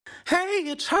Hey,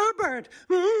 it's Herbert.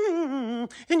 And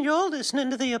you're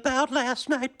listening to the About Last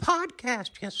Night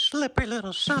podcast, you slippery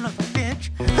little son of a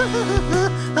bitch.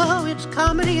 Oh, it's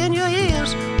comedy in your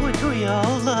ears, which we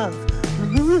all love.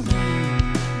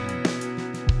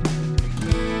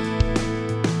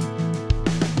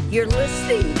 You're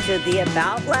listening to the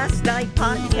About Last Night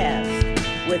podcast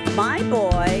with my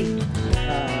boy,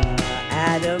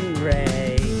 Adam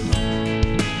Ray.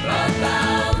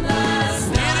 About last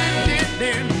night.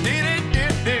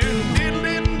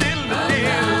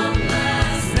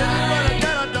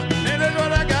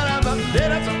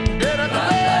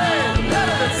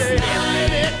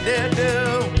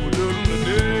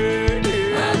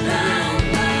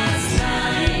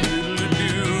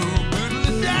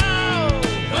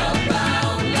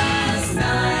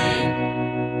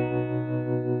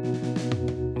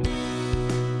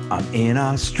 I'm in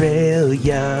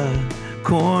Australia,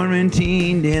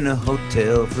 quarantined in a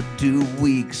hotel for 2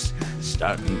 weeks,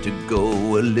 starting to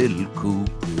go a little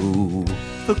cuckoo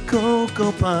for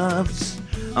Cocoa Puffs.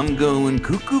 I'm going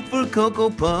cuckoo for Cocoa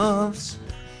Puffs.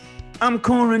 I'm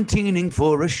quarantining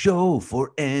for a show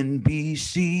for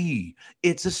NBC.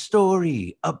 It's a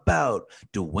story about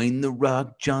Dwayne "The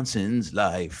Rock" Johnson's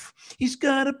life. He's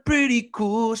got a pretty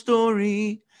cool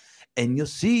story, and you'll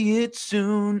see it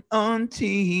soon on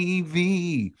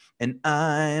TV, and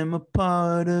I'm a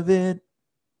part of it.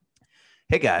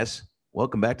 Hey guys,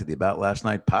 welcome back to the About Last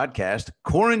Night podcast,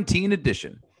 Quarantine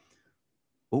Edition.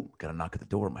 Oh, got a knock at the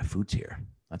door. My food's here.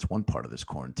 That's one part of this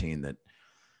quarantine that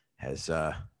has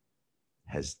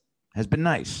been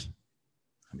nice.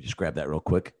 Let me just grab that real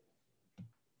quick.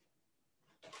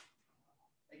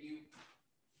 Thank you.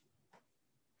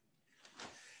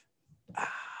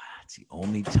 It's the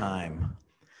only time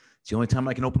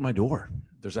I can open my door.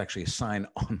 There's actually a sign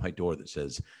on my door that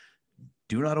says,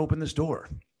 "Do not open this door."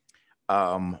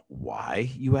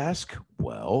 Why, you ask?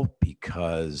 Well,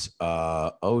 because,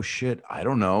 oh shit, I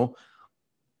don't know.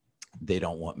 They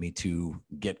don't want me to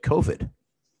get COVID.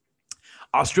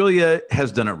 Australia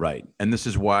has done it right. And this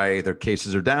is why their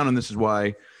cases are down. And this is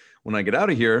why when I get out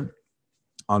of here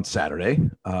on Saturday,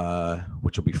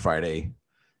 which will be Friday,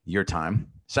 your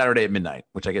time, Saturday at midnight,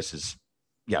 which I guess is,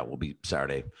 will be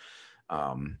Saturday.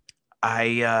 I'll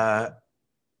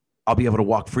be able to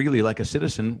walk freely like a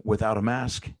citizen without a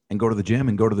mask and go to the gym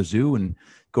and go to the zoo and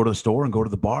go to the store and go to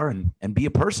the bar and be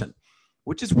a person,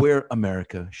 which is where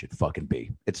America should fucking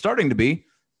be. It's starting to be,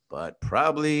 but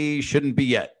probably shouldn't be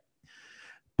yet.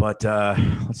 But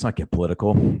let's not get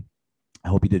political. I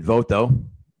hope you did vote, though.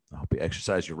 I hope you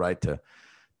exercise your right to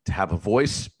have a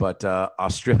voice. But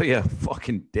Australia,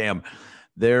 fucking damn,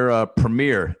 their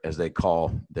premier, as they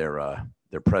call their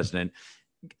president,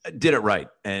 did it right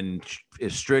and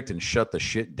is strict and shut the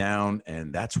shit down.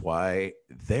 And that's why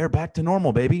they're back to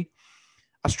normal, baby.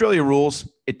 Australia rules.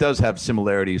 It does have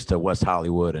similarities to West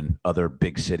Hollywood and other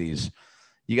big cities.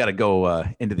 You got to go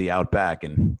into the outback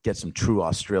and get some true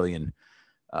Australian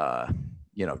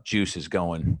juices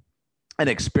going and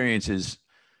experiences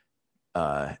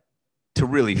to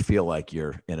really feel like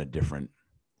you're in a different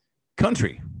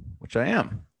country, which I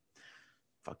am.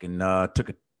 Fucking took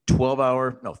a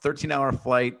 13-hour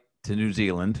flight to New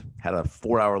Zealand, had a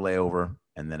 4-hour layover,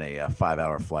 and then a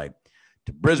 5-hour flight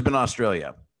to Brisbane,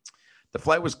 Australia. The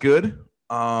flight was good.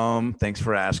 Thanks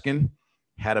for asking.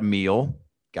 Had a meal,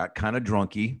 got kind of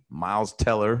drunky. Miles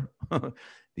Teller,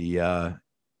 the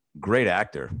great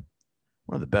actor,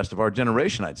 one of the best of our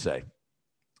generation, I'd say.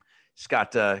 He's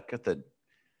got the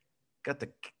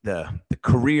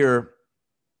career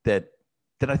that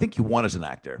I think you want as an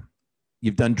actor.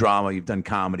 You've done drama, you've done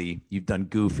comedy, you've done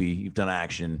goofy, you've done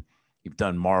action, you've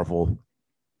done Marvel.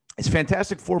 It's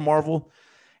Fantastic Four Marvel.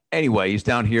 Anyway, he's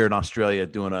down here in Australia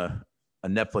doing a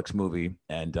Netflix movie,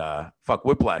 and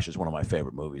Whiplash is one of my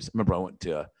favorite movies. I remember I went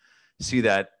to see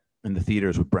that in the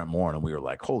theaters with Brent Moore, and we were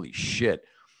like, holy shit.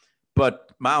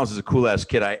 But Miles is a cool-ass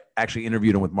kid. I actually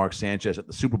interviewed him with Mark Sanchez at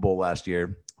the Super Bowl last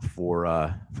year for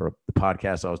the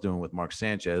podcast I was doing with Mark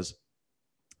Sanchez.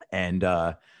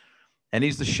 And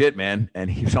he's the shit, man. And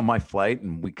he was on my flight,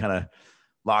 and we kind of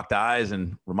locked eyes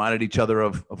and reminded each other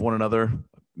of one another.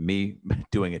 Me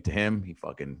doing it to him.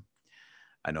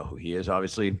 I know who he is,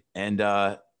 obviously. And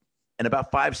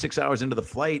about 5-6 hours into the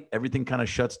flight, everything kind of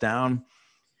shuts down.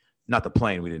 Not the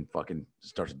plane. We didn't fucking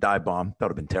start to dive bomb. That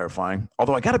would have been terrifying.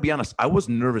 Although I got to be honest, I was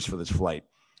nervous for this flight.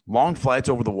 Long flights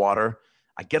over the water,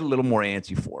 I get a little more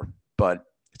antsy for. But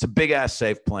it's a big-ass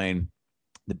safe plane.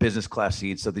 The business class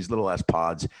seats, so these little ass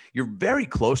pods, you're very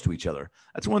close to each other.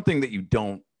 That's one thing that you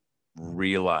don't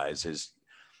realize is,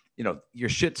 your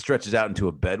shit stretches out into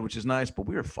a bed, which is nice, but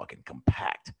we were fucking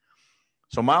compact.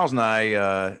 So Miles and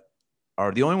I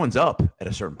are the only ones up at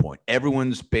a certain point.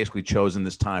 Everyone's basically chosen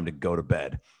this time to go to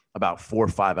bed about 4 or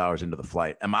 5 hours into the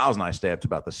flight. And Miles and I stay up to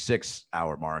about the 6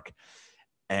 hour mark.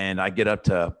 And I get up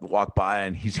to walk by,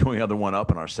 and he's the only other one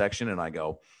up in our section. And I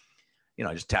go,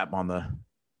 I just tap on the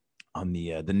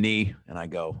knee, and I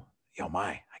go, yo,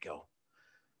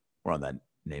 we're on that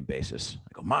name basis. I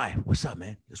go, what's up,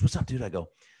 man? He goes, what's up, dude? I go,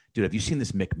 dude, have you seen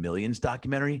this McMillions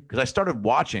documentary? Because I started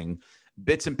watching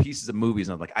bits and pieces of movies,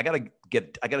 and I'm like, I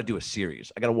gotta do a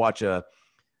series. I gotta watch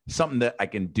something that I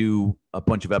can do a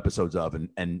bunch of episodes of,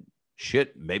 and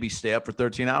shit, maybe stay up for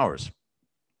 13 hours.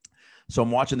 So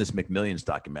I'm watching this McMillions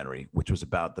documentary, which was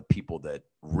about the people that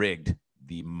rigged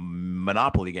the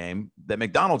Monopoly game that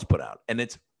McDonald's put out. And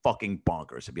it's fucking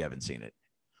bonkers if you haven't seen it.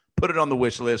 Put it on the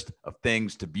wish list of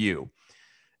things to view.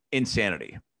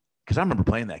 Insanity. Because I remember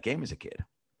playing that game as a kid. I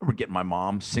remember getting my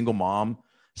mom, single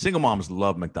moms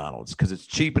love McDonald's because it's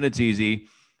cheap and it's easy.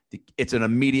 It's an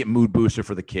immediate mood booster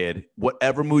for the kid.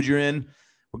 Whatever mood you're in,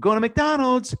 we're going to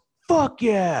McDonald's. Fuck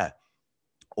yeah.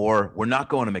 Or we're not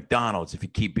going to McDonald's if you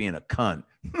keep being a cunt.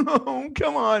 Oh,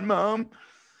 come on, Mom.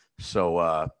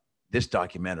 So this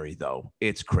documentary, though,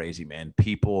 it's crazy, man.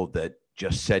 People that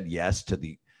just said yes to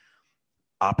the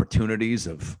opportunities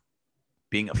of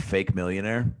being a fake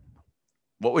millionaire.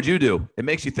 What would you do? It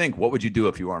makes you think, what would you do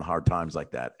if you were on hard times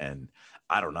like that? And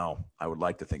I don't know. I would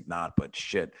like to think not, but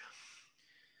shit.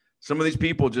 Some of these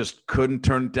people just couldn't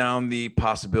turn down the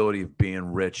possibility of being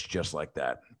rich just like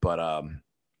that. But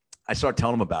I started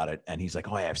telling him about it, and he's like,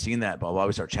 oh, yeah, I've seen that. Blah, blah.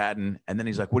 We start chatting. And then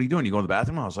he's like, what are you doing? You going to the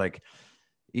bathroom? I was like,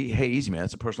 hey, easy, man.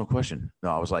 That's a personal question.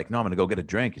 No, I was like, no, I'm going to go get a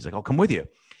drink. He's like, I'll come with you.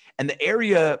 And the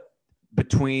area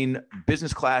between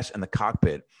business class and the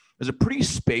cockpit is a pretty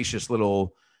spacious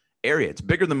little area. It's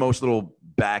bigger than most little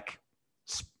back,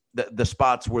 the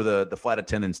spots where the flight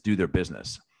attendants do their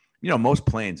business. Most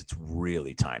planes, it's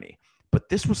really tiny. But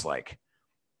this was like,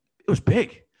 it was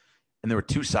big. And there were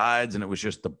two sides, and it was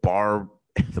just the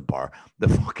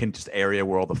fucking just area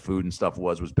where all the food and stuff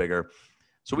was bigger.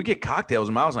 So we get cocktails,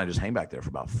 and Miles and I just hang back there for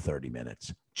about 30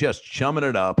 minutes, just chumming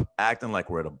it up, acting like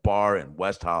we're at a bar in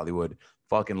West Hollywood,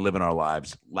 fucking living our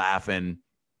lives, laughing,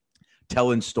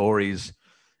 telling stories.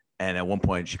 And at one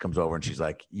point she comes over and she's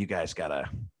like, you guys gotta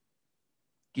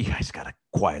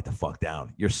quiet the fuck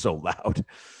down. You're so loud.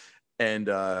 And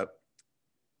at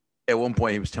one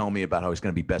point he was telling me about how he's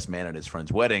going to be best man at his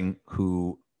friend's wedding,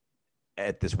 who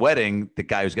at this wedding, the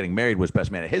guy who's getting married was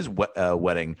best man at his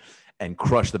wedding and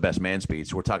crushed the best man speech.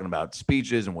 So we're talking about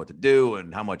speeches and what to do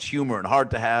and how much humor and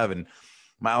heart to have. And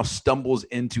Miles stumbles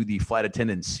into the flight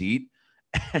attendant's seat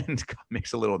and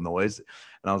makes a little noise.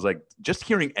 And I was like, just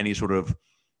hearing any sort of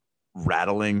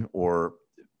rattling or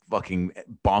fucking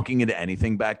bonking into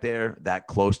anything back there that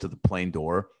close to the plane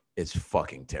door is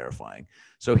fucking terrifying.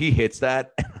 So he hits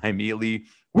that, and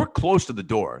we're close to the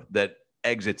door that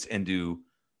exits into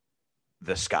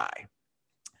the sky.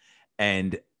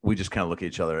 And we just kind of look at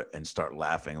each other and start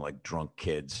laughing like drunk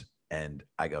kids. And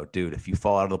I go, dude, if you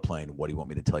fall out of the plane, what do you want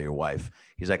me to tell your wife?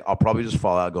 He's like, I'll probably just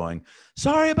fall out going,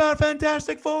 sorry about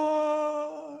Fantastic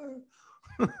Four.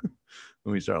 And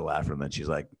we start laughing. And then she's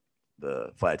like,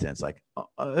 the flight attendant's like,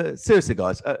 seriously,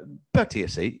 guys, back to your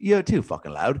seat. You're too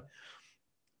fucking loud.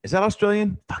 Is that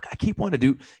Australian? Fuck, I keep wanting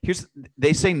to do.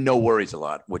 They say no worries a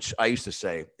lot, which I used to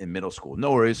say in middle school.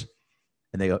 No worries.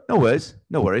 And they go, no worries,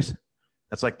 no worries.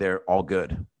 That's like they're all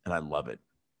good. And I love it.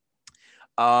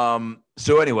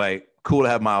 So anyway, cool to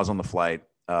have Miles on the flight.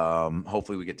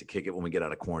 Hopefully we get to kick it when we get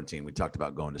out of quarantine. We talked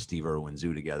about going to Steve Irwin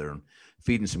Zoo together and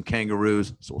feeding some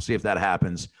kangaroos. So we'll see if that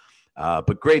happens.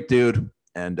 But great dude.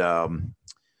 And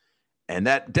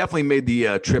that definitely made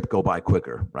the trip go by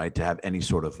quicker, right? To have any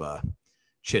sort of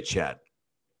chit chat.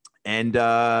 And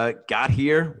got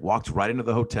here, walked right into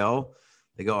the hotel.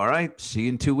 They go, all right, see you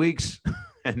in 2 weeks.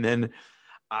 And then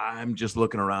I'm just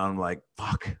looking around like,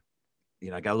 fuck.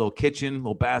 I got a little kitchen,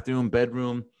 little bathroom,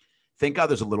 bedroom. Thank God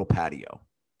there's a little patio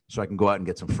so I can go out and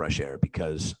get some fresh air,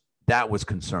 because that was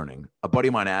concerning. A buddy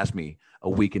of mine asked me a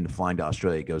weekend flying to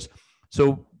Australia. He goes,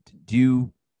 so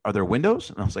are there windows?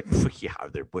 And I was like, yeah, are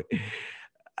there? But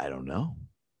I don't know.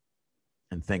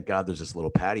 And thank God there's this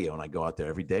little patio, and I go out there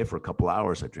every day for a couple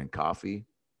hours. I drink coffee,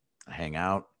 I hang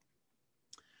out.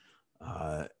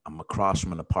 I'm across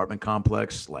from an apartment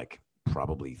complex, like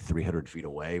probably 300 feet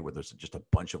away, where there's just a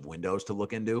bunch of windows to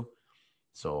look into.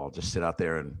 So I'll just sit out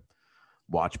there and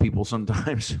watch people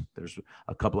sometimes. There's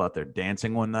a couple out there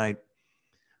dancing one night,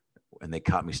 and they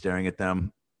caught me staring at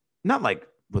them. Not like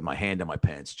with my hand in my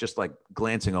pants, just like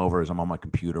glancing over as I'm on my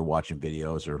computer watching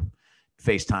videos or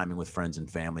FaceTiming with friends and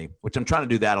family, which I'm trying to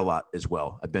do that a lot as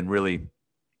well. I've been really,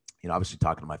 obviously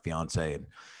talking to my fiance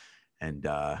and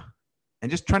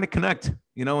just trying to connect,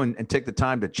 and take the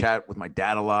time to chat with my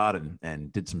dad a lot,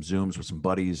 and did some Zooms with some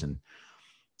buddies, and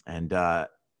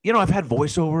I've had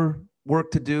voiceover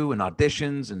work to do and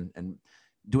auditions and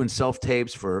doing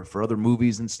self-tapes for other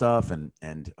movies and stuff, and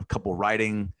a couple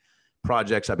writing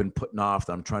projects I've been putting off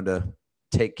that I'm trying to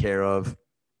take care of.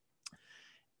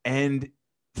 And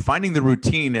finding the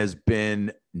routine has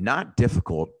been not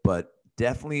difficult, but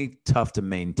definitely tough to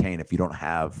maintain if you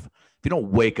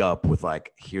don't wake up with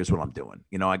like, here's what I'm doing.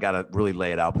 I got to really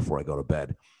lay it out before I go to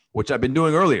bed, which I've been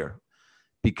doing earlier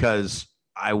because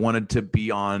I wanted to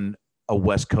be on a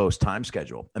West Coast time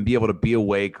schedule and be able to be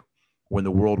awake when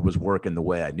the world was working the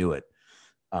way I knew it.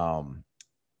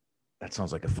 That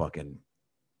sounds like a fucking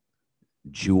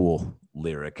Jewel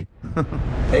lyric.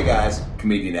 Hey guys,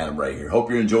 comedian Adam right here. Hope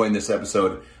you're enjoying this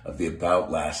episode of the About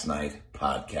Last Night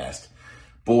podcast.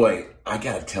 Boy, I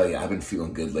gotta tell you, I've been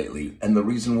feeling good lately. And the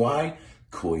reason why?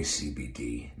 Koi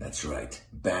CBD. That's right.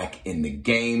 Back in the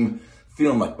game.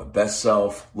 Feeling like my best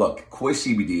self. Look, Koi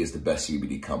CBD is the best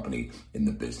CBD company in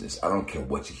the business. I don't care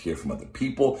what you hear from other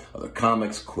people, other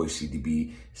comics, Koi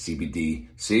CBD.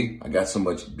 See, I got so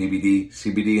much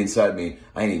CBD inside me,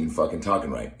 I ain't even fucking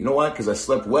talking right. You know why? Because I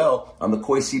slept well on the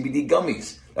Koi CBD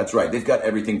gummies. That's right. They've got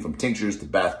everything from tinctures to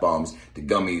bath bombs to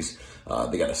gummies.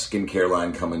 They got a skincare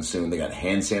line coming soon. They got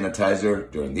hand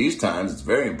sanitizer. During these times, it's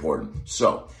very important.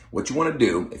 So what you want to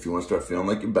do, if you want to start feeling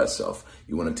like your best self,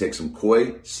 you want to take some Koi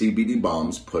CBD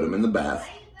bombs, put them in the bath.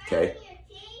 Okay?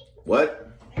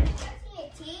 What?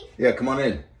 Yeah, come on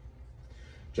in.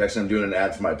 Jackson, I'm doing an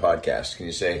ad for my podcast. Can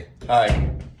you say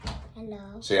hi?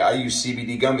 Hello. Say, I use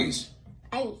CBD gummies.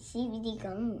 I eat CBD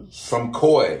gummies. From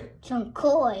Koi. From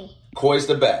Koi. Koi's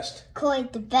the best. Koi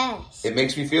the best. It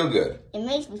makes me feel good. It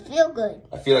makes me feel good.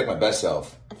 I feel like my best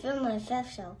self. I feel my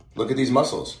best self. Look at these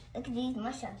muscles. Look at these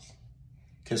muscles.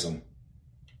 Kiss them.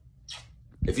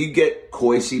 If you get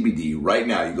Koi CBD right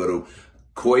now, you go to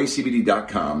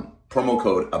koicbd.com, promo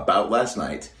code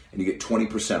AboutLastNight, and you get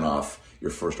 20% off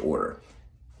your first order.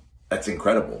 That's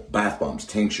incredible. Bath bombs,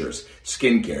 tinctures,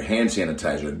 skincare, hand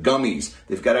sanitizer, gummies.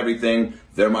 They've got everything.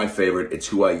 They're my favorite. It's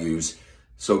who I use.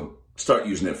 So start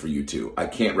using it for you too. I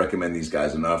can't recommend these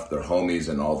guys enough. They're homies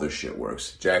and all this shit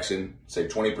works. Jackson, say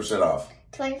 20% off.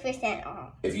 20%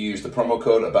 off. If you use the promo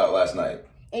code About Last Night.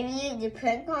 If you use the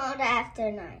print code after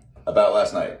night. About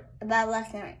Last Night. About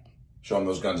last night. Show them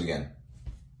those guns again.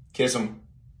 Kiss them.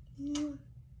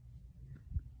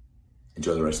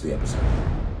 Enjoy the rest of the episode.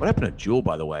 What happened to Jewel,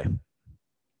 by the way?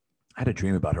 I had a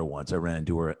dream about her once. I ran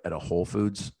into her at a Whole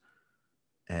Foods,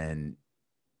 and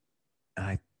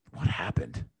what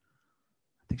happened?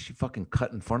 I think she fucking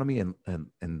cut in front of me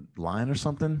in line or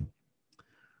something.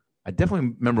 I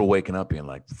definitely remember waking up being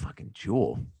like, fucking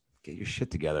Jewel, get your shit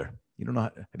together. You don't know.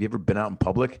 Have you ever been out in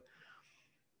public?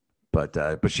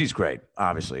 But she's great,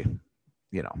 obviously.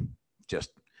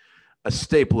 Just a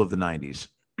staple of the 90s.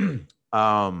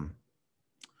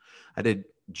 I did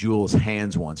Jewel's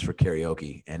Hands once for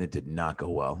karaoke, and it did not go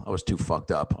well. I was too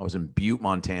fucked up. I was in Butte,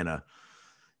 Montana.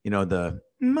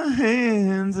 My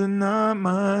hands are not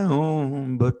my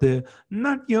own, but they're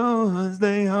not yours.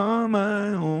 They are my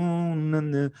own,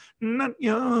 and they're not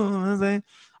yours.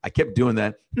 I kept doing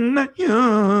that, not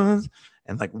yours,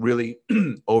 and like really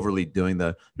overly doing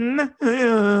the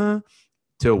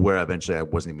till where eventually I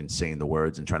wasn't even saying the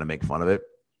words and trying to make fun of it.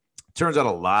 Turns out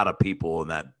a lot of people in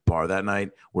that bar that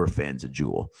night were fans of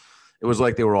Jewel. It was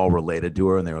like they were all related to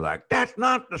her, and they were like, "That's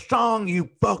not the song, you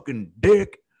fucking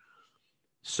dick."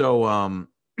 So I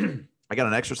got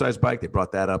an exercise bike. They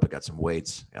brought that up. I got some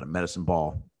weights. I got a medicine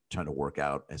ball. Trying to work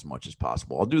out as much as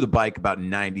possible. I'll do the bike about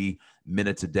 90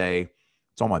 minutes a day.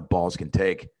 It's all my balls can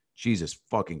take. Jesus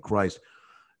fucking Christ.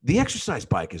 The exercise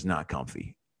bike is not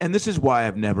comfy. And this is why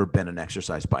I've never been an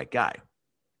exercise bike guy.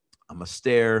 I'm a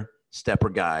stepper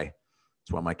guy.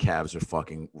 That's why my calves are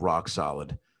fucking rock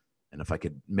solid. And if I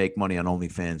could make money on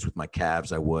OnlyFans with my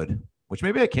calves, I would. Which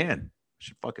maybe I can. I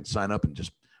should fucking sign up and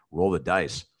just roll the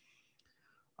dice.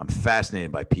 I'm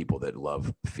fascinated by people that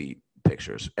love feet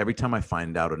pictures. Every time I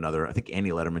find out another, I think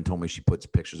Annie Letterman told me she puts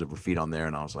pictures of her feet on there,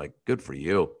 and I was like, good for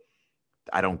you.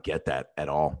 I don't get that at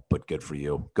all, but good for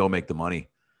you. Go make the money.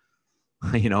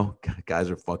 Guys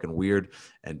are fucking weird,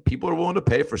 and people are willing to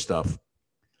pay for stuff.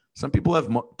 Some people have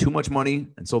too much money,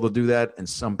 and so they'll do that, and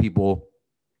some people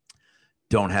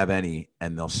don't have any,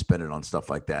 and they'll spend it on stuff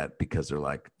like that because they're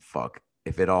like, fuck,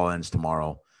 if it all ends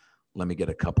tomorrow, let me get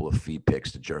a couple of feet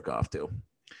pics to jerk off to.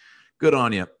 Good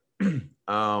on you.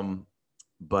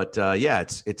 Yeah,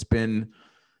 it's been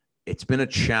a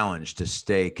challenge to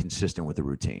stay consistent with the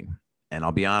routine. And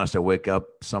I'll be honest, I wake up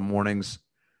some mornings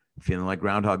feeling like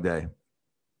Groundhog Day.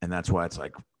 And that's why it's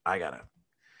like, I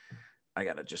I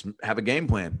got to just have a game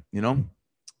plan, you know?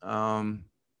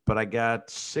 But I got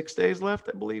 6 days left,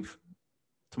 I believe.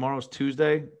 Tomorrow's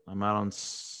Tuesday. I'm out on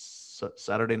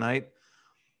Saturday night.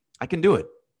 I can do it.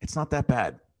 It's not that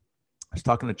bad. I was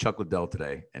talking to Chuck Liddell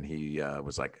today, and he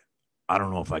was like, I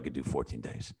don't know if I could do 14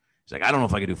 days. He's like, I don't know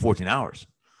if I could do 14 hours.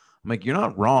 I'm like, you're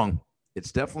not wrong.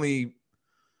 It's definitely,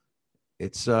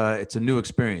 it's a new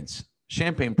experience.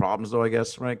 Champagne problems, though, I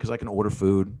guess, right? Because I can order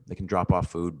food. They can drop off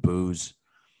food, booze.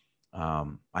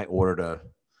 I ordered a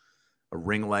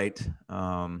ring light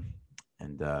and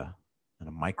a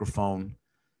microphone.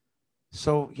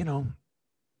 So, you know,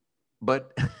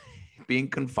 but being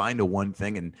confined to one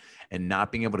thing and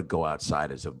not being able to go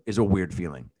outside is a weird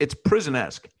feeling. It's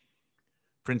prison-esque.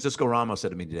 Francisco Ramos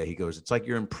said to me today, he goes, it's like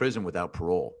you're in prison without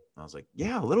parole. I was like,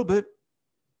 yeah, a little bit.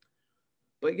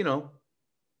 But, you know,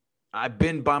 I've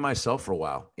been by myself for a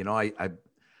while. You know, I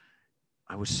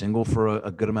was single for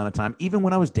a good amount of time. Even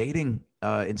when I was dating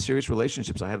in serious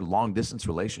relationships, I had long-distance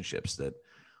relationships that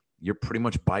you're pretty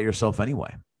much by yourself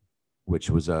anyway, which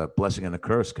was a blessing and a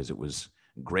curse because it was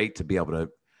great to be able to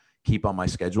keep on my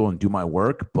schedule and do my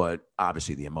work. But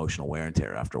obviously the emotional wear and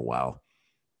tear after a while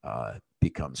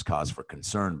becomes cause for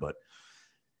concern. But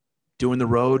doing the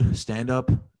road, stand up,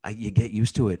 you get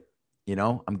used to it. You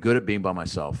know, I'm good at being by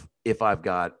myself if I've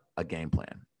got a game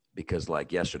plan, because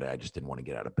like yesterday, I just didn't want to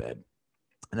get out of bed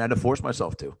and I had to force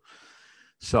myself to.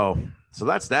 So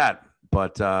that's that.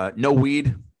 But no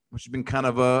weed, which has been kind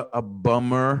of a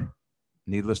bummer.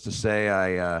 Needless to say,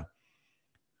 I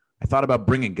thought about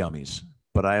bringing gummies,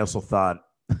 but I also thought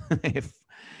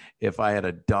if I had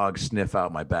a dog sniff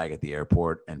out my bag at the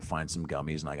airport and find some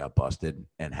gummies and I got busted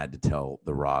and had to tell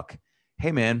The Rock,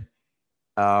 hey man,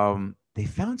 they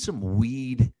found some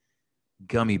weed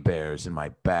gummy bears in my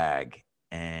bag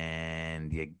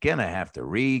and you're gonna have to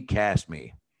recast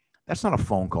me. That's not a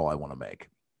phone call I want to make.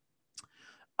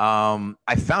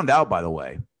 I found out, by the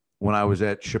way, when I was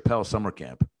at Chappelle Summer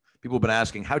Camp, people have been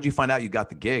asking, how'd you find out you got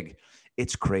the gig?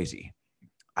 It's crazy.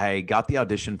 I got the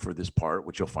audition for this part,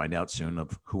 which you'll find out soon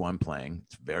of who I'm playing.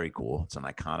 It's very cool. It's an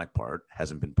iconic part.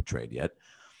 Hasn't been portrayed yet.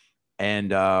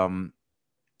 And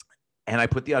I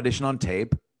put the audition on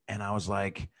tape and I was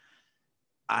like,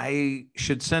 I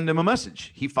should send him a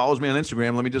message. He follows me on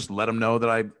Instagram. Let me just let him know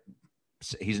that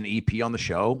he's an EP on the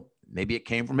show. Maybe it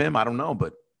came from him. I don't know,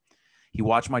 but he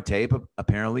watched my tape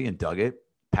apparently and dug it,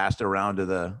 passed it around to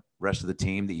the rest of the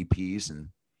team, the EPs and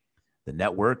the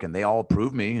network, and they all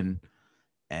approved me.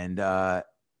 And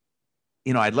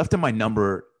you know, I'd left him my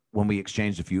number when we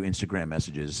exchanged a few Instagram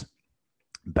messages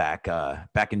back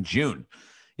in June.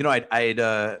 You know, I'd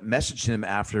messaged him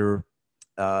after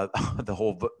the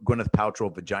whole Gwyneth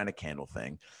Paltrow vagina candle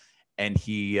thing. And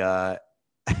he,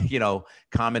 you know,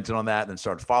 commented on that and then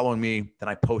started following me. Then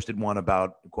I posted one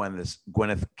about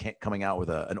Gwyneth coming out with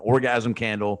an orgasm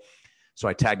candle. So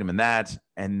I tagged him in that.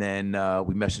 And then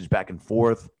we messaged back and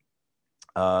forth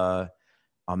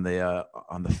on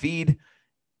the feed.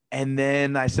 And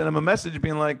then I sent him a message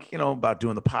being like, you know, about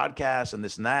doing the podcast and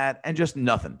this and that, and just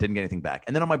nothing. Didn't get anything back.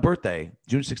 And then on my birthday,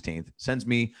 June 16th,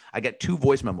 I get 2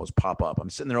 voice memos pop up. I'm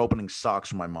sitting there opening socks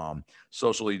for my mom,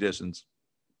 socially distance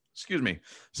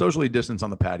on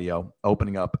the patio,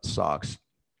 opening up socks,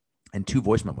 and 2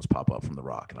 voice memos pop up from The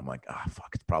Rock. And I'm like, fuck,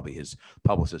 it's probably his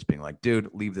publicist being like, dude,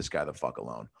 leave this guy the fuck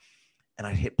alone. And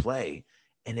I hit play,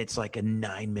 and it's like a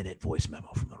 9-minute voice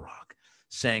memo from The Rock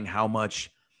saying how much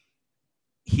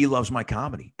he loves my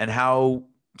comedy and how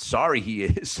sorry he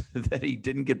is that he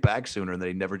didn't get back sooner and that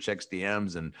he never checks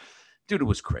DMs. And dude, it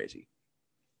was crazy.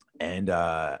 And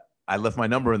I left my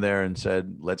number in there and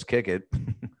said, let's kick it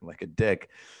like a dick.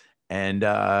 And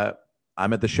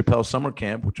I'm at the Chappelle Summer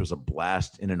Camp, which was a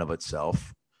blast in and of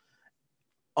itself.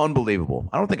 Unbelievable.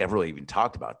 I don't think I've really even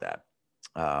talked about that.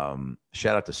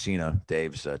 Shout out to Cena,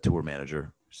 Dave's tour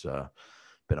manager. He's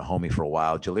been a homie for a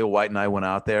while. Jaleel White and I went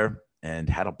out there and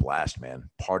had a blast, man.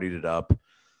 Partied it up,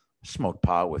 smoked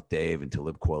pot with Dave and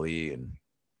Talib Kweli and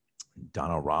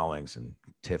Donnell Rawlings and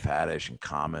Tiff Haddish and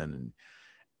Common.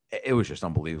 And it was just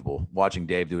unbelievable watching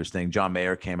Dave do his thing. John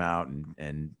Mayer came out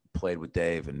and played with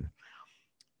Dave, and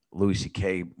Louis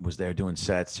C.K. was there doing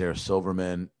sets, Sarah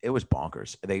Silverman. It was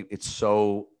bonkers. It's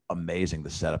so amazing, the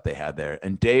setup they had there.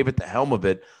 And Dave at the helm of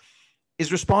it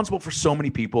is responsible for so many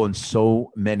people and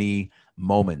so many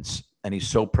moments. And he's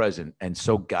so present and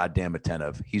so goddamn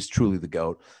attentive. He's truly the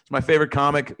GOAT. He's my favorite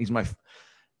comic. He's my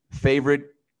favorite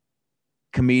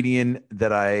comedian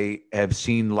that I have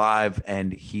seen live,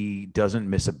 and he doesn't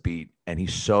miss a beat. And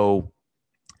he's so,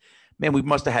 man, we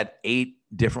must have had 8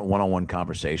 different one-on-one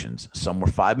conversations. Some were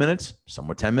 5 minutes, some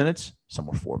were 10 minutes, some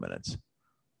were 4 minutes,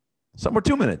 some were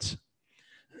 2 minutes.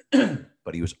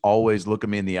 but he was always looking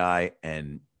me in the eye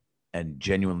and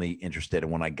genuinely interested.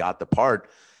 And when I got the part,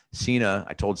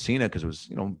 I told Cena, because it was,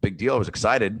 big deal. I was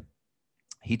excited.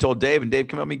 He told Dave, and Dave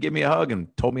came up to me, gave me a hug,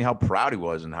 and told me how proud he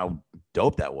was and how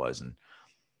dope that was. And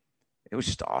it was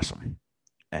just awesome.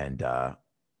 And I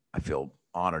feel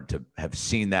honored to have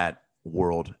seen that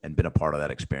world and been a part of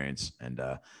that experience. And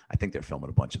I think they're filming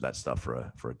a bunch of that stuff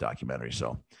for a documentary,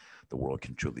 so the world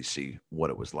can truly see what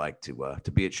it was like to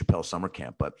be at Chappelle Summer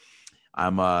Camp. But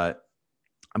I'm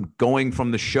going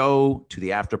from the show to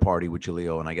the after party with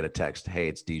Jaleel, and I get a text, "Hey,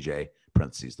 it's DJ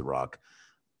 (The Rock).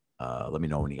 Let me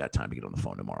know when you got time to get on the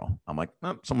phone tomorrow." I'm like,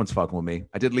 someone's fucking with me.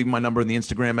 I did leave my number in the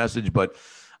Instagram message, but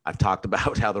I've talked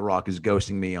about how The Rock is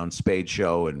ghosting me on Spade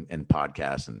Show and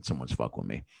podcasts, and someone's fucking with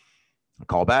me. I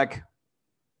call back.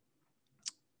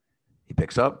 He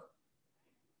picks up,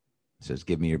 says,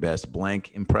 "Give me your best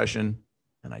blank impression."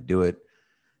 And I do it.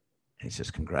 And he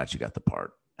says, "Congrats, you got the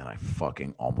part." And I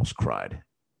fucking almost cried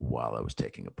while I was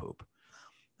taking a poop,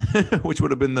 which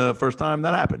would have been the first time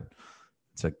that happened.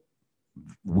 It's a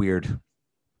weird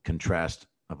contrast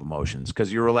of emotions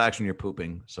because you're relaxed when you're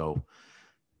pooping. So,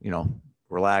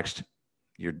 relaxed,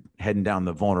 you're heading down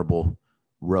the vulnerable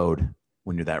road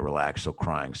when you're that relaxed. So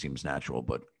crying seems natural,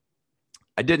 but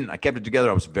I didn't. I kept it together.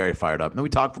 I was very fired up. And then we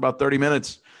talked for about 30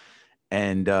 minutes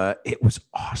and it was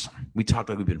awesome. We talked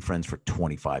like we've been friends for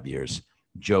 25 years,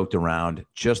 joked around,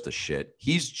 just the shit.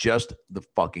 He's just the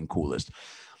fucking coolest.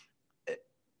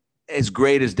 As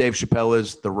great as Dave Chappelle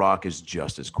is, The Rock is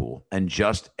just as cool and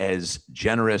just as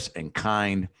generous and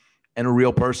kind and a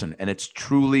real person. And it's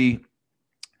truly,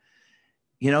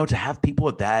 to have people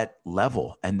at that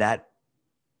level and that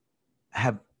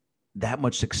have that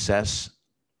much success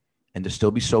and to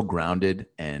still be so grounded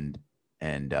and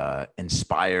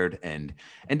inspired and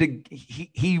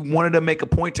he wanted to make a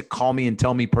point to call me and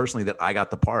tell me personally that I got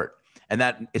the part. And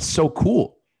that it's so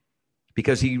cool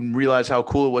because he realized how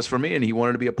cool it was for me and he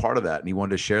wanted to be a part of that and he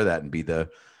wanted to share that and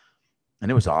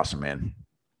and it was awesome, man.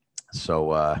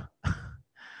 So,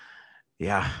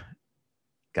 yeah,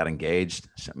 got engaged,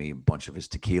 sent me a bunch of his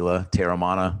tequila,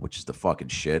 Terramana, which is the fucking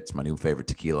shit. It's my new favorite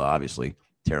tequila, obviously.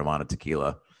 Terramana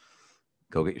tequila.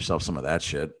 Go get yourself some of that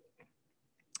shit.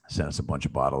 Sent us a bunch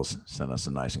of bottles, sent us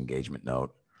a nice engagement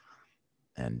note.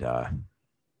 And,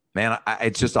 man,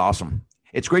 it's just awesome.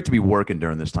 It's great to be working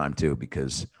during this time, too,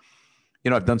 because,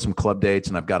 I've done some club dates,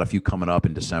 and I've got a few coming up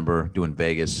in December, doing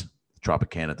Vegas.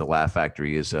 Tropicana at the Laugh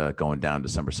Factory is going down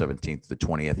December 17th to the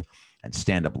 20th, and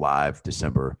Stand Up Live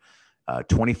December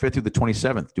 25th through the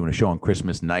 27th, doing a show on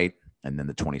Christmas night, and then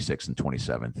the 26th and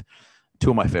 27th.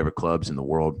 Two of my favorite clubs in the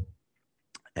world.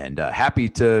 And happy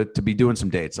to be doing some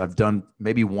dates. I've done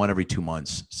maybe one every 2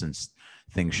 months since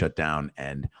things shut down.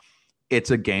 And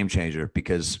it's a game changer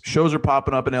because shows are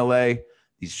popping up in LA.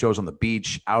 These shows on the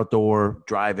beach, outdoor,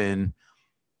 drive-in.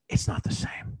 It's not the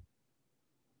same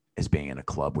as being in a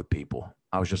club with people.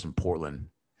 I was just in Portland,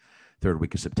 third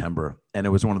week of September, and it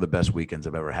was one of the best weekends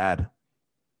I've ever had.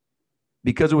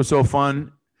 Because it was so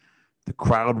fun, the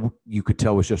crowd, you could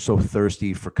tell, was just so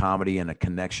thirsty for comedy and a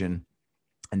connection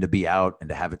and to be out and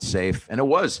to have it safe. And it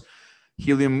was.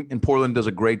 Helium in Portland does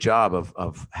a great job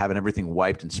of having everything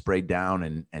wiped and sprayed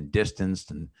down and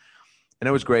distanced. And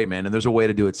it was great, man. And there's a way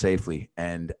to do it safely.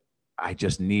 And I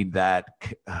just need that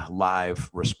live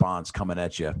response coming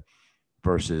at you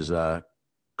versus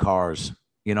cars,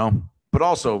 But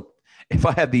also, if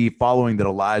I had the following that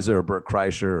Eliza or Bert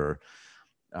Kreischer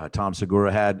or Tom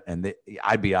Segura had,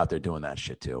 I'd be out there doing that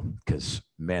shit too. Because,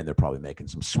 man, they're probably making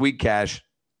some sweet cash.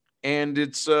 And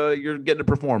it's you're getting to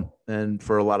perform, and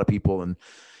for a lot of people,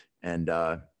 and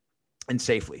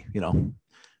safely,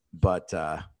 But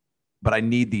I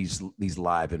need these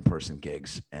live in person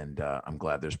gigs, and I'm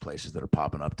glad there's places that are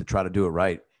popping up to try to do it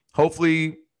right.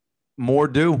 Hopefully, more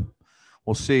do.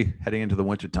 We'll see. Heading into the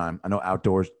wintertime, I know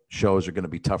outdoor shows are going to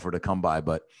be tougher to come by,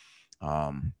 but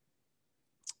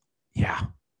yeah,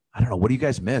 I don't know. What do you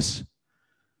guys miss?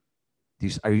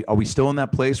 Are we still in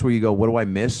that place where you go, what do I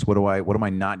miss? What am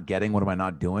I not getting? What am I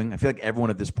not doing? I feel like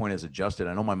everyone at this point has adjusted.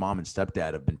 I know my mom and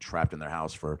stepdad have been trapped in their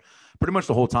house for pretty much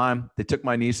the whole time. They took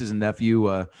my nieces and nephew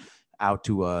out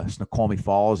to Snoqualmie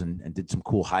Falls and did some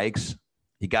cool hikes.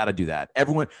 You got to do that.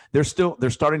 Everyone, they're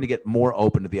starting to get more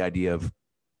open to the idea of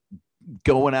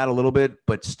going out a little bit,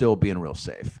 but still being real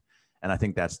safe. And I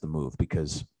think that's the move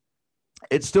because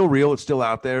it's still real. It's still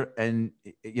out there. And,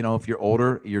 if you're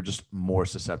older, you're just more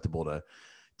susceptible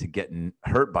to getting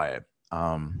hurt by it.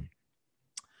 And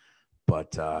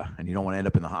you don't want to end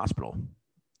up in the hospital.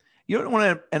 You don't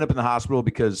want to end up in the hospital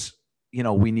because,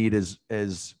 we need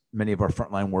as many of our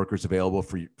frontline workers available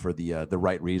for the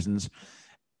right reasons.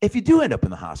 If you do end up in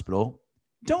the hospital,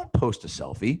 don't post a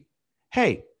selfie.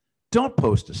 Hey, don't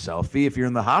post a selfie if you're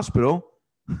in the hospital,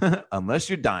 unless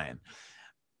you're dying.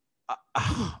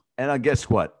 And guess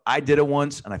what? I did it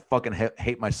once, and I fucking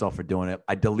hate myself for doing it.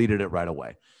 I deleted it right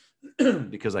away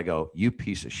because I go, you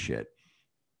piece of shit.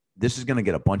 This is going to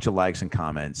get a bunch of likes and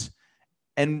comments.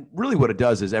 And really what it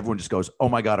does is everyone just goes, oh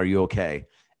my God, are you okay?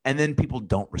 And then people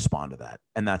don't respond to that.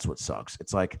 And that's what sucks.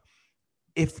 It's like,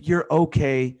 if you're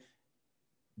okay,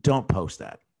 don't post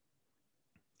that.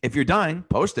 If you're dying,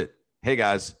 post it. Hey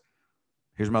guys,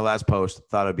 here's my last post.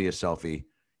 Thought it'd be a selfie.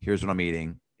 Here's what I'm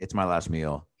eating. It's my last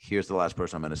meal. Here's the last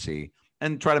person I'm going to see.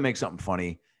 And try to make something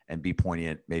funny and be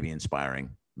poignant, maybe inspiring,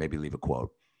 maybe leave a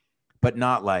quote. But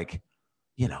not like,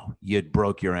 you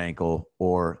broke your ankle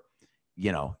or,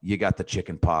 you got the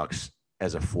chicken pox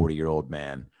as a 40-year-old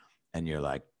man. And you're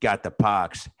like, got the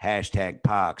pox,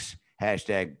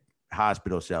 hashtag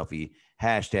hospital selfie,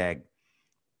 hashtag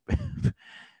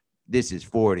this is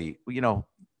 40.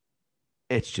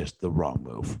 It's just the wrong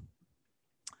move.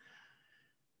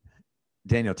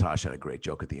 Daniel Tosh had a great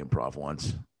joke at the Improv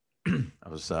once. I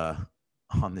was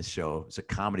on this show. It's a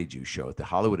Comedy Juice show at the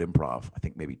Hollywood Improv, I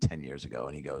think maybe 10 years ago.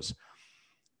 And he goes,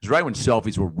 it was right when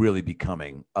selfies were really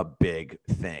becoming a big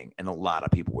thing. And a lot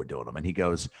of people were doing them. And he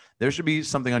goes, there should be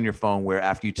something on your phone where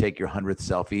after you take your 100th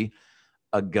selfie,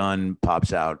 a gun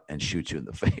pops out and shoots you in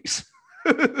the face.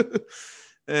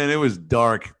 And it was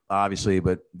dark, obviously,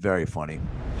 but very funny.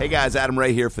 Hey guys, Adam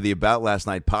Ray here for the About Last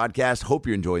Night podcast. Hope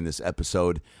you're enjoying this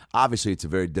episode. Obviously, it's a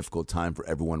very difficult time for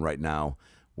everyone right now.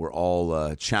 We're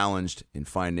all challenged in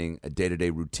finding a day-to-day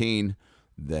routine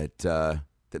that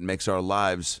makes our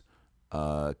lives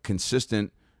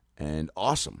consistent and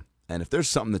awesome. And if there's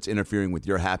something that's interfering with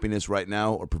your happiness right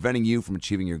now or preventing you from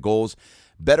achieving your goals,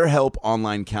 BetterHelp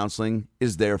Online Counseling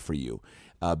is there for you.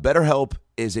 BetterHelp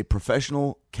is a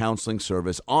professional counseling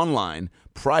service, online,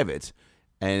 private,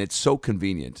 and it's so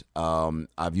convenient.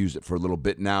 I've used it for a little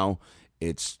bit now.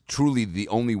 It's truly the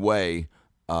only way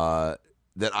that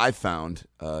I've found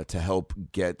to help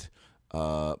get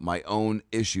my own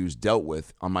issues dealt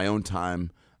with on my own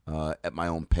time, at my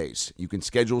own pace. You can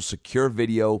schedule secure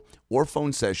video or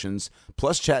phone sessions,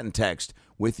 plus chat and text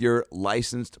with your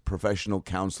licensed professional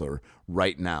counselor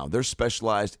right now. They're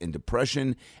specialized in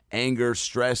depression, anger,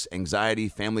 stress, anxiety,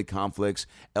 family conflicts,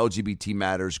 LGBT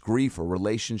matters, grief or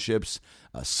relationships,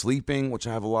 sleeping, which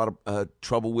I have a lot of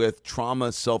trouble with,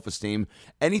 trauma, self-esteem.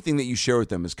 Anything that you share with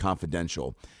them is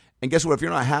confidential. And guess what? If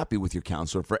you're not happy with your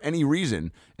counselor for any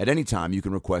reason, at any time, you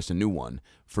can request a new one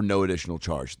for no additional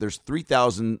charge. There's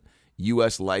 3,000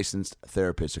 U.S. licensed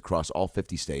therapists across all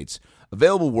 50 states,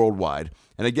 available worldwide.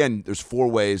 And again, there's 4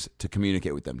 ways to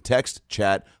communicate with them: text,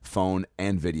 chat, phone,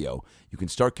 and video. You can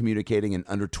start communicating in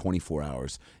under 24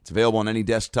 hours. It's available on any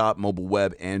desktop, mobile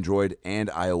web, Android, and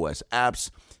iOS apps.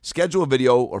 Schedule a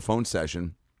video or phone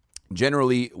session,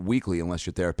 generally weekly, unless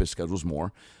your therapist schedules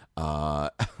more.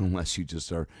 Unless you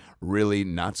just are really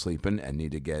not sleeping and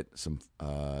need to get some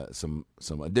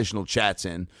additional chats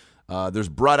in. There's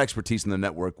broad expertise in the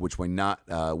network, which may not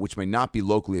be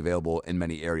locally available in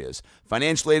many areas.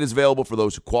 Financial aid is available for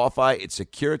those who qualify. It's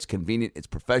secure, it's convenient, it's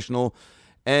professional,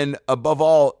 and above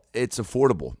all, it's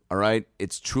affordable. All right,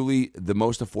 it's truly the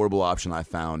most affordable option I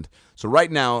found. So right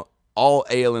now, all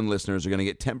ALN listeners are going to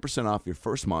get 10% off your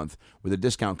first month with a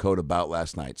discount code About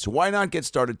Last Night. So why not get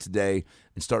started today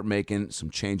and start making some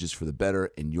changes for the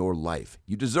better in your life?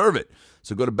 You deserve it.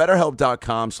 So go to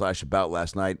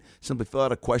BetterHelp.com/AboutLastNight. Simply fill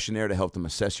out a questionnaire to help them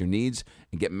assess your needs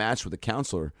and get matched with a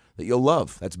counselor that you'll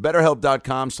love. That's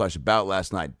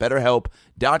BetterHelp.com/AboutLastNight.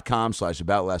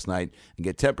 BetterHelp.com/AboutLastNight and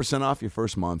get 10% off your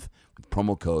first month with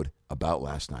promo code About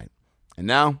Last Night. And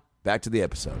now back to the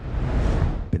episode.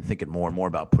 Been thinking more and more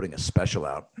about putting a special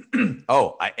out.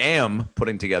 Oh, I am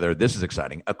putting together, this is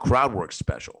exciting, a Crowdwork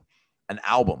special, an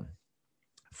album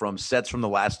from sets from the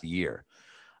last year.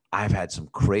 I've had some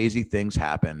crazy things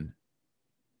happen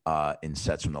in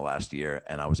sets from the last year,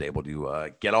 and I was able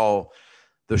to get all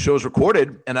the shows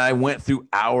recorded, and I went through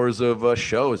hours of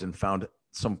shows and found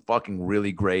some fucking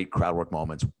really great Crowdwork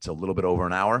moments. It's a little bit over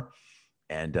an hour,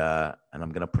 and I'm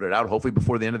going to put it out hopefully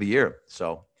before the end of the year.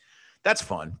 So that's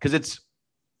fun because it's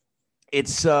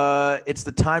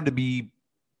the time to be,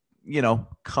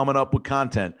 coming up with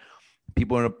content.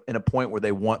 People are in a point where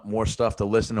they want more stuff to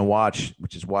listen and watch,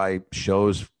 which is why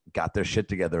shows got their shit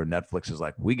together. Netflix is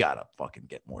like, we got to fucking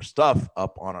get more stuff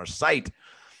up on our site.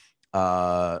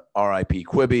 R.I.P.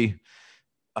 Quibi.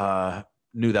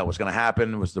 Knew that was going to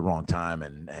happen. It was the wrong time.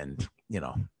 And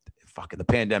fucking the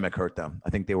pandemic hurt them. I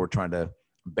think they were trying to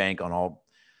bank on all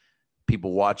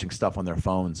people watching stuff on their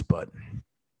phones, but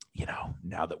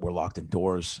now that we're locked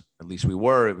indoors, at least we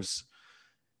were, it was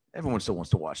everyone still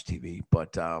wants to watch TV.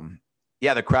 But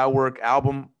yeah, the crowd work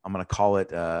album, I'm going to call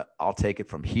it I'll Take It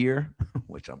From Here,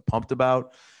 which I'm pumped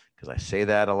about because I say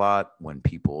that a lot when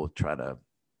people try to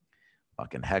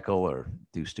fucking heckle or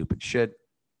do stupid shit.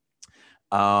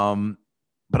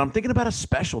 But I'm thinking about a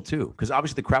special too, because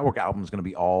obviously the crowd work album is going to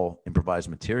be all improvised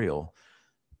material.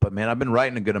 But man, I've been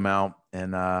writing a good amount,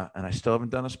 and I still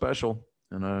haven't done a special,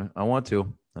 and I want to.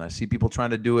 And I see people trying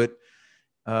to do it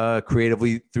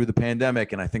creatively through the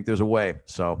pandemic, and I think there's a way.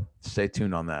 So stay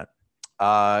tuned on that.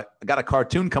 I got a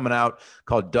cartoon coming out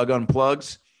called Doug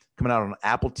Unplugs, coming out on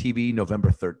Apple TV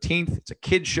November 13th. It's a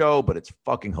kid show, but it's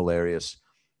fucking hilarious.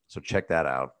 So check that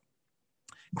out.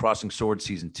 Crossing Swords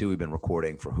Season 2, we've been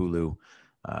recording for Hulu.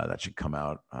 That should come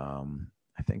out,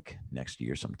 I think, next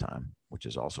year sometime, which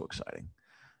is also exciting.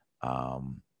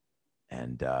 And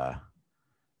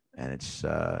it's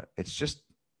just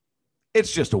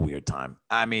a weird time.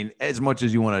 I mean, as much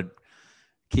as you want to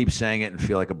keep saying it and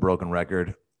feel like a broken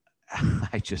record,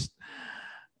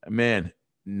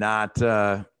 not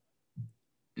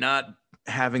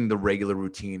having the regular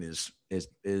routine is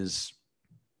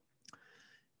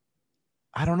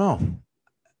I don't know.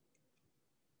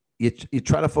 You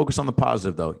try to focus on the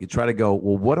positive though. You try to go,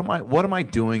 well, what am I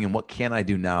doing and what can I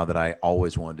do now that I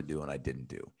always wanted to do and I didn't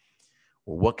do?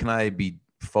 Or what can I be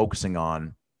focusing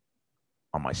on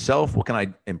myself? What can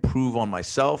I improve on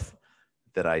myself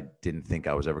that I didn't think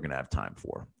I was ever going to have time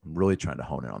for? I'm really trying to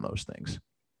hone in on those things.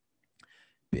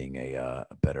 Being a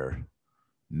better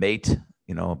mate,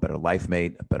 a better life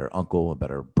mate, a better uncle, a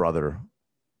better brother,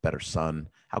 better son.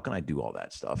 How can I do all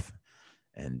that stuff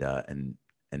and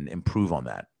improve on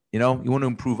that? You want to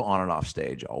improve on and off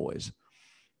stage always.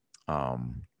 Yeah.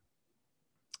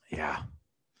 I've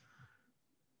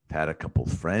had a couple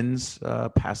of friends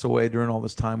pass away during all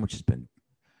this time, which has been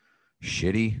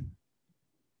shitty,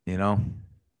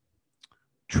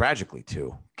 tragically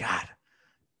too. God,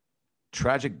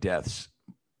 tragic deaths.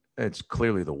 It's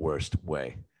clearly the worst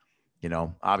way,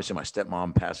 obviously my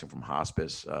stepmom passing from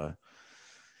hospice,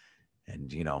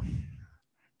 and,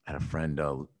 had a friend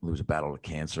lose a battle with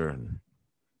cancer and,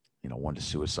 one to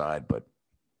suicide, but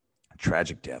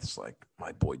tragic deaths like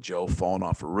my boy Joe falling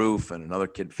off a roof and another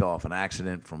kid fell off an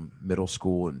accident from middle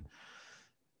school. And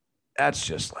that's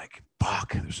just like,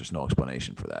 fuck, there's just no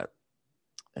explanation for that.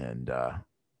 And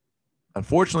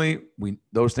unfortunately,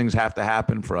 those things have to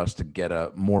happen for us to get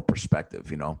a more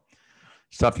perspective,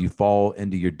 stuff you fall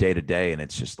into your day to day. And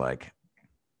it's just like,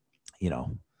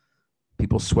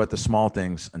 people sweat the small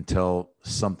things until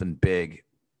something big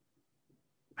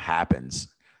happens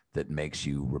that makes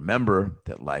you remember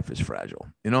that life is fragile,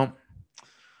 and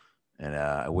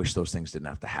I wish those things didn't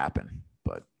have to happen.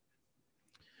 But,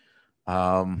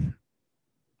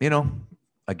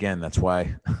 again, that's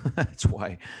why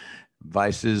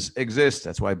vices exist.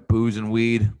 That's why booze and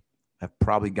weed have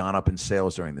probably gone up in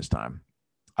sales during this time.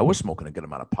 I was smoking a good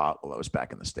amount of pot while I was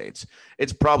back in the States.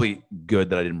 It's probably good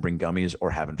that I didn't bring gummies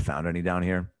or haven't found any down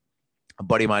here. A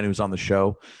buddy of mine who's on the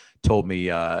show told me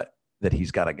that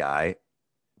he's got a guy,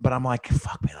 but I'm like,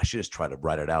 fuck, man, I should just try to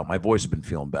write it out. My voice has been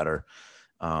feeling better.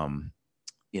 A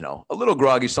little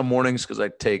groggy some mornings because I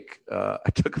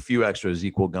took a few extra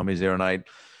ZzzQuil gummies the other night.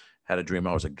 Had a dream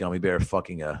I was a gummy bear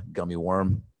fucking a gummy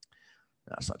worm.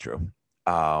 That's not true.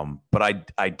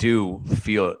 But I do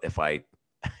feel it if I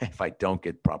don't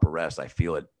get proper rest. I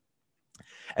feel it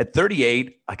at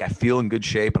 38. Like I feel in good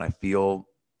shape and I feel,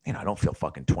 I don't feel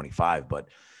fucking 25, but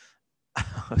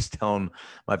I was telling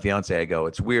my fiance, I go,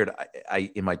 it's weird.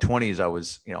 I in my 20s, I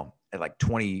was, at like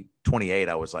 28,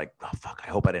 I was like, oh, fuck, I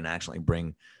hope I didn't actually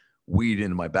bring weed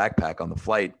into my backpack on the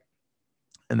flight.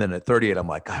 And then at 38, I'm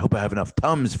like, I hope I have enough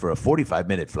Tums for a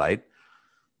 45-minute flight.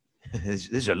 This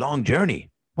is a long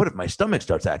journey. What if my stomach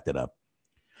starts acting up?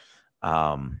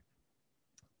 I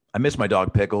miss my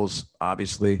dog Pickles,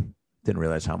 obviously. Didn't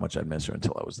realize how much I'd miss her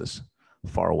until I was this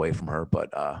far away from her.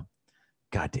 But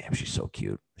goddamn, she's so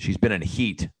cute. She's been in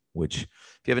heat, which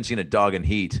if you haven't seen a dog in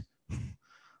heat,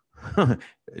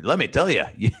 let me tell you,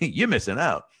 you're missing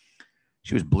out.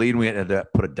 She was bleeding. We had to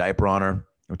put a diaper on her,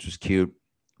 which was cute.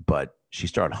 But she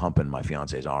started humping my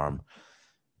fiance's arm.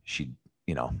 She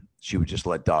would just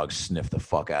let dogs sniff the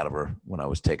fuck out of her when I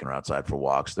was taking her outside for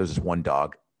walks. There's this one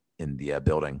dog in the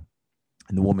building.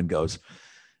 And the woman goes,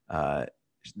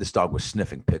 this dog was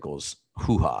sniffing Pickles'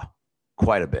 hoo-ha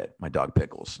quite a bit. My dog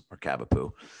Pickles, or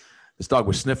Cavapoo. This dog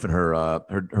was sniffing her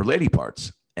lady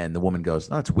parts. And the woman goes,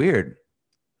 oh, that's weird.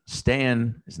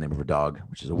 Stan is the name of her dog,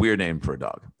 which is a weird name for a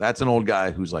dog. That's an old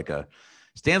guy who's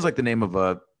Stan's like the name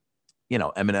of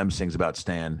Eminem sings about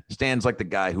Stan. Stan's like the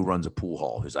guy who runs a pool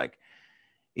hall. Who's like,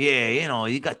 yeah,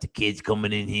 you got the kids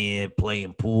coming in here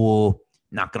playing pool.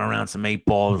 knocking around some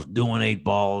 8-balls, doing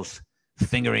 8-balls,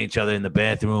 fingering each other in the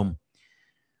bathroom.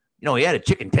 He added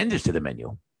chicken tenders to the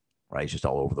menu, right? He's just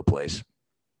all over the place.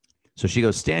 So she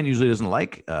goes, Stan usually doesn't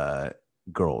like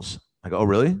girls. I go, oh,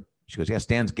 really? She goes, yeah,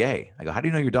 Stan's gay. I go, how do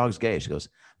you know your dog's gay? She goes,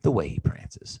 the way he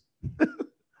prances.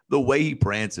 The way he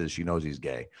prances, she knows he's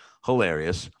gay.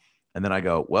 Hilarious. And then I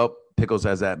go, well, Pickles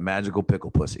has that magical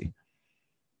pickle pussy.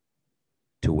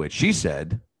 To which she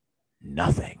said,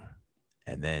 nothing.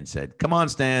 And then said, come on,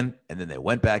 Stan. And then they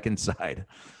went back inside.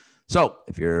 So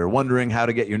if you're wondering how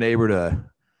to get your neighbor to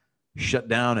shut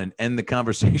down and end the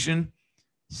conversation,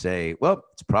 say, well,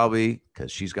 it's probably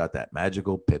because she's got that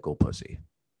magical pickle pussy.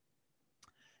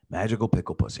 Magical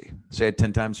pickle pussy. Say it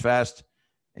 10 times fast,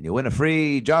 and you win a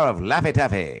free jar of Laffy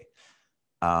Taffy.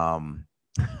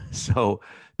 So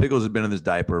Pickles has been in this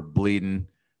diaper, bleeding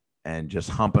and just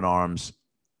humping arms.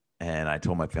 And I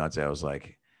told my fiance, I was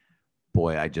like,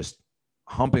 boy, I just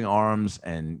humping arms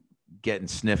and getting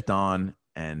sniffed on.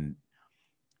 And,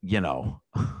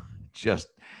 just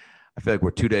I feel like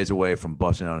we're 2 days away from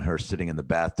busting on her sitting in the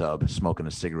bathtub, smoking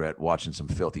a cigarette, watching some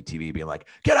filthy TV, being like,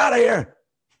 get out of here.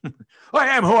 I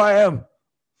am who I am.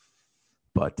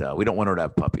 But we don't want her to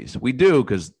have puppies. We do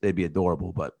because they'd be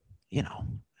adorable. But,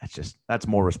 that's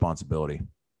more responsibility.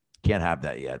 Can't have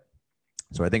that yet.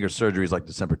 So I think her surgery is like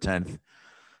December 10th.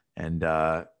 And,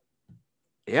 and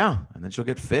then she'll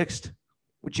get fixed,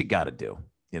 which you got to do,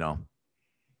 You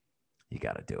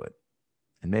got to do it.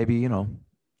 And maybe,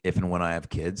 if and when I have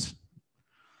kids,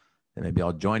 then maybe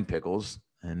I'll join Pickles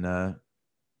and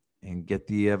get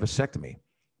the vasectomy,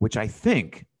 which I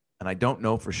think, and I don't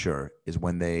know for sure, is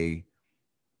when they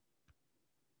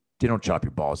don't chop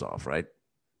your balls off, right?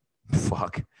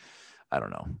 Fuck. I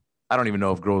don't know. I don't even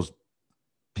know if girls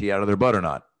pee out of their butt or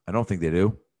not. I don't think they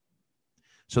do.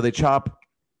 So they chop.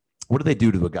 What do they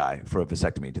do to a guy for a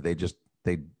vasectomy?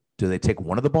 Do they take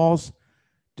one of the balls?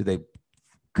 Do they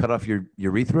cut off your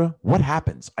urethra? What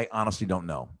happens? I honestly don't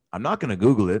know. I'm not going to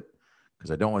Google it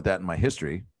because I don't want that in my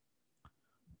history.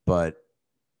 But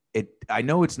I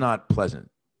know it's not pleasant.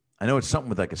 I know it's something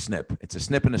with like a snip. It's a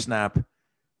snip and a snap.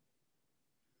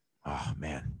 Oh,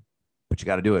 man. But you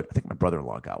got to do it. I think my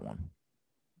brother-in-law got one.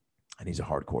 And he's a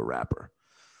hardcore rapper.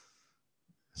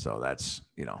 So that's,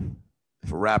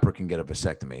 if a rapper can get a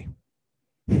vasectomy,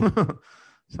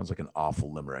 sounds like an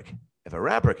awful limerick. If a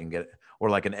rapper can get it, or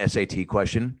like an SAT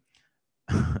question,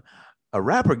 a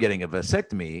rapper getting a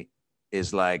vasectomy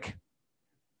is like,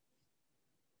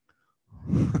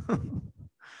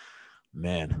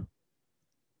 man,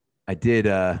 I did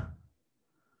go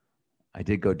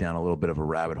down a little bit of a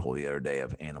rabbit hole the other day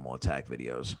of animal attack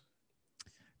videos.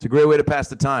 It's a great way to pass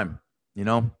the time,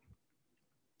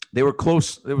 They were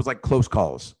close. It was like close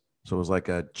calls. So it was like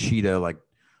a cheetah, like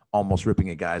almost ripping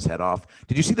a guy's head off.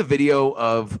 Did you see the video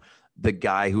of the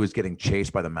guy who was getting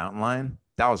chased by the mountain lion?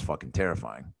 That was fucking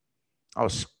terrifying. I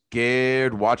was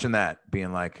scared watching that,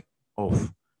 being like, oh,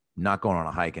 not going on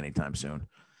a hike anytime soon.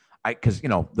 Because,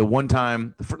 the one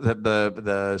time,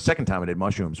 the second time I did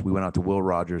mushrooms, we went out to Will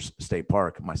Rogers State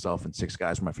Park, myself and 6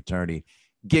 guys from my fraternity,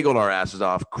 giggled our asses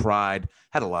off, cried,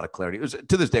 had a lot of clarity. It was,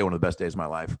 to this day, one of the best days of my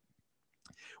life.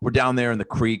 We're down there in the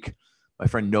creek. My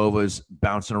friend Nova's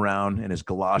bouncing around in his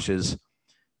galoshes,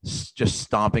 just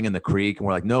stomping in the creek. And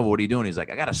we're like, Nova, what are you doing? He's like,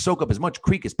 I got to soak up as much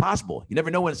creek as possible. You never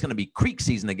know when it's going to be creek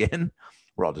season again.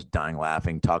 We're all just dying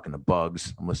laughing, talking to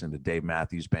Bugs. I'm listening to Dave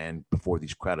Matthews Band, Before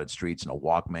These Crowded Streets, and a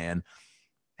Walkman,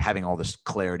 having all this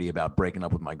clarity about breaking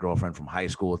up with my girlfriend from high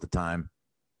school at the time.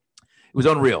 It was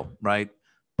unreal, right?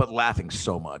 But laughing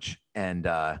so much. And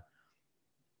I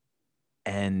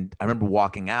remember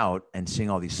walking out and seeing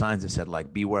all these signs that said,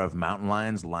 like, beware of mountain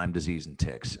lions, Lyme disease, and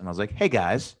ticks. And I was like, hey,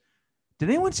 guys, did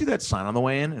anyone see that sign on the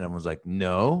way in? And everyone was like,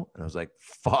 no. And I was like,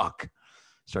 fuck.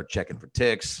 Start checking for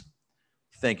ticks,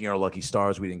 thanking our lucky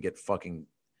stars we didn't get fucking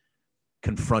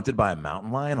confronted by a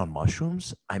mountain lion on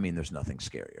mushrooms. I mean, there's nothing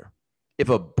scarier. If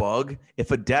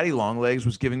a daddy longlegs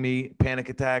was giving me panic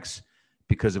attacks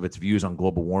because of its views on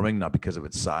global warming, not because of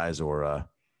its size or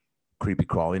creepy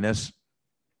crawliness,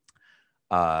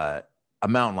 a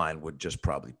mountain lion would just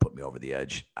probably put me over the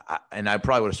edge. And I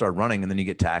probably would have started running, and then you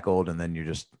get tackled, and then you're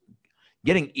just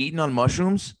getting eaten on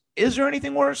mushrooms. Is there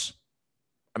anything worse?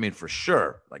 I mean, for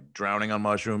sure, like drowning on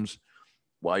mushrooms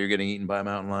while you're getting eaten by a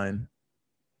mountain lion.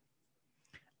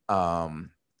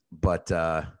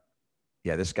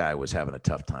 Yeah, this guy was having a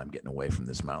tough time getting away from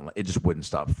this mountain lion. It just wouldn't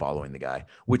stop following the guy,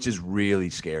 which is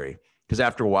really scary. Because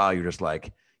after a while, you're just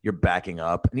like, you're backing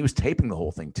up. And he was taping the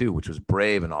whole thing too, which was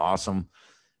brave and awesome.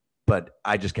 But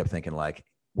I just kept thinking, like,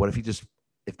 what if he's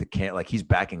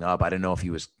backing up. I didn't know if he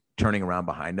was turning around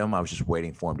behind him. I was just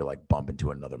waiting for him to like bump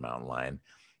into another mountain lion.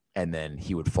 and then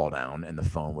he would fall down and the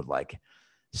phone would like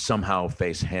somehow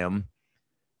face him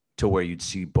to where you'd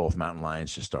see both mountain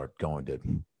lions just start going to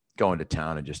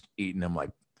town and just eating them like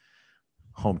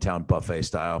hometown buffet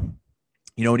style.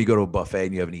 You know, when you go to a buffet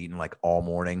and you haven't eaten like all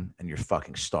morning and you're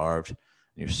fucking starved and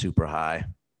you're super high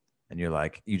and you're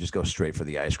like, you just go straight for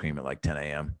the ice cream at like 10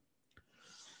 a.m.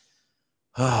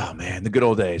 Oh man, the good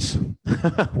old days.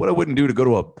 What I wouldn't do to go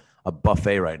to a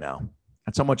buffet right now.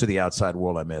 That's how much of the outside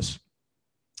world I miss.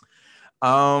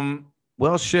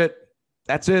 Well, shit.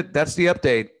 That's it. That's the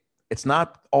update. It's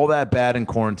not all that bad in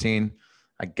quarantine.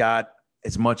 I got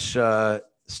as much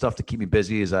stuff to keep me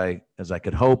busy as I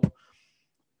could hope.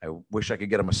 I wish I could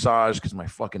get a massage because my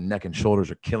fucking neck and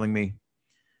shoulders are killing me.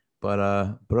 But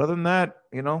other than that,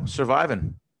 you know,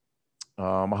 surviving.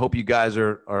 I hope you guys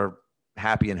are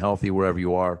happy and healthy wherever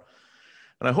you are.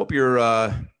 And I hope you're,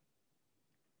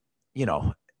 you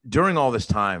know, during all this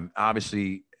time,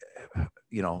 obviously,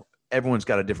 you know, everyone's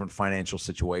got a different financial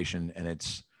situation, and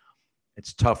it's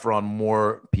tougher on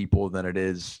more people than it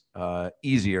is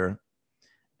easier.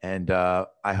 And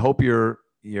I hope you're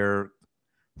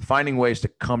finding ways to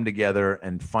come together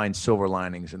and find silver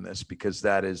linings in this, because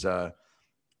that is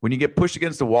when you get pushed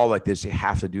against the wall like this, you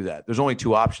have to do that. There's only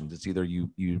two options. It's either you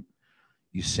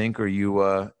sink or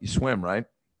you swim, right?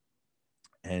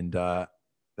 And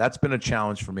that's been a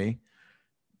challenge for me,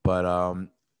 but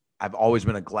I've always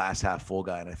been a glass half full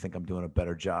guy, and I think I'm doing a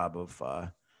better job of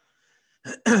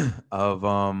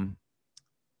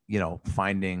you know,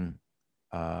 finding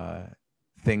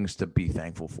things to be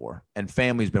thankful for, and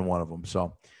family's been one of them.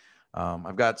 So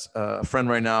I've got a friend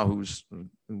right now who's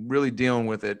really dealing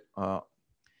with it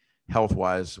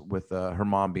health-wise, with her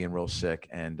mom being real sick,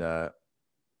 and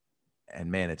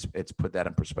man, it's put that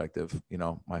in perspective. You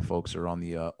know, my folks are on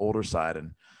the older side,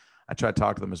 and I try to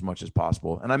talk to them as much as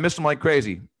possible, and I miss them like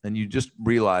crazy. And you just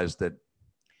realize that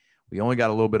we only got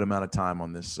a little bit amount of time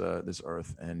on this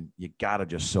earth, and you gotta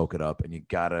just soak it up, and you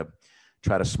gotta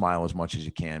try to smile as much as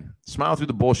you can. Smile through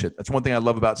the bullshit. That's one thing I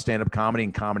love about stand-up comedy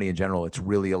and comedy in general. It's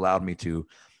really allowed me to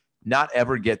not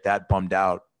ever get that bummed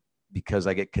out, because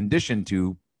I get conditioned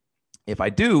to, if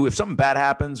something bad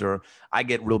happens or I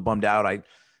get real bummed out, I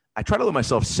try to let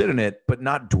myself sit in it, but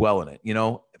not dwell in it. You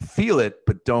know, feel it,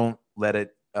 but don't let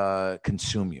it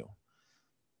consume you.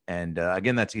 And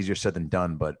again, that's easier said than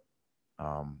done, but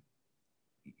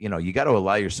you know, you got to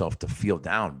allow yourself to feel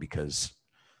down, because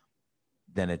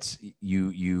then it's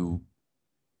you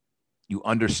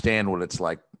understand what it's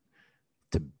like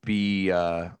to be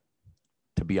on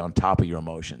top of your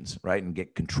emotions, right? And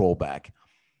get control back.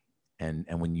 And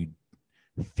when you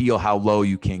feel how low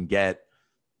you can get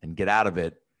and get out of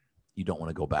it, you don't want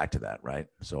to go back to that, right?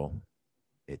 So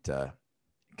it kind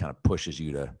of pushes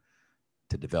you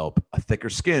to develop a thicker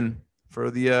skin for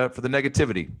the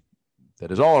negativity that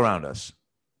is all around us.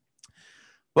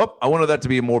 Well, I wanted that to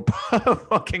be a more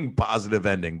fucking positive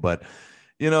ending, but,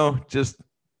 you know, just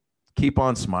keep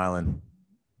on smiling.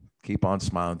 Keep on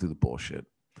smiling through the bullshit.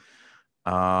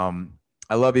 I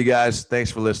love you guys.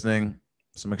 Thanks for listening.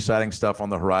 Some exciting stuff on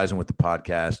the horizon with the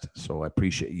podcast, so I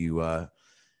appreciate you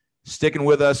sticking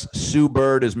with us. Sue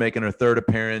Bird is making her third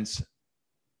appearance.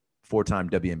 4-time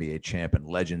WNBA champ and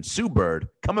legend Sue Bird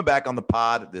coming back on the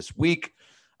pod this week.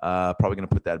 Probably going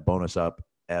to put that bonus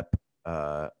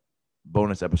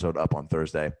episode up on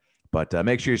Thursday. But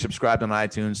make sure you're subscribed on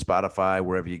iTunes, Spotify,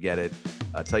 wherever you get it.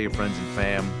 Tell your friends and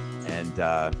fam. And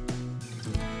my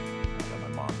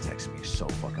mom texted me so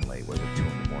fucking late. It was like 2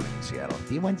 in the morning in Seattle.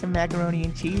 Do you want some macaroni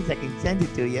and cheese? I can send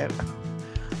it to you.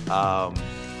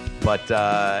 But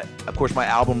of course, my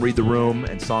album Read the Room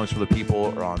and Songs for the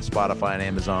People are on Spotify and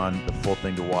Amazon. The full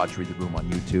thing to watch, Read the Room on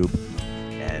YouTube.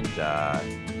 And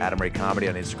Adam Ray Comedy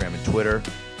on Instagram and Twitter.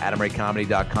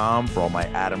 AdamRayComedy.com for all my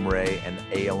Adam Ray and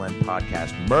ALN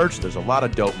podcast merch. There's a lot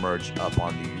of dope merch up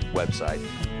on the website.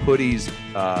 Hoodies,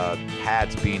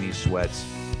 hats, beanies, sweats,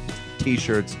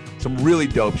 t-shirts, some really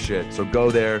dope shit. So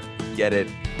go there, get it,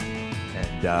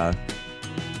 and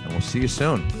we'll see you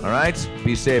soon. All right?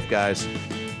 Be safe, guys.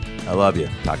 I love you.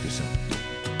 Talk to you soon.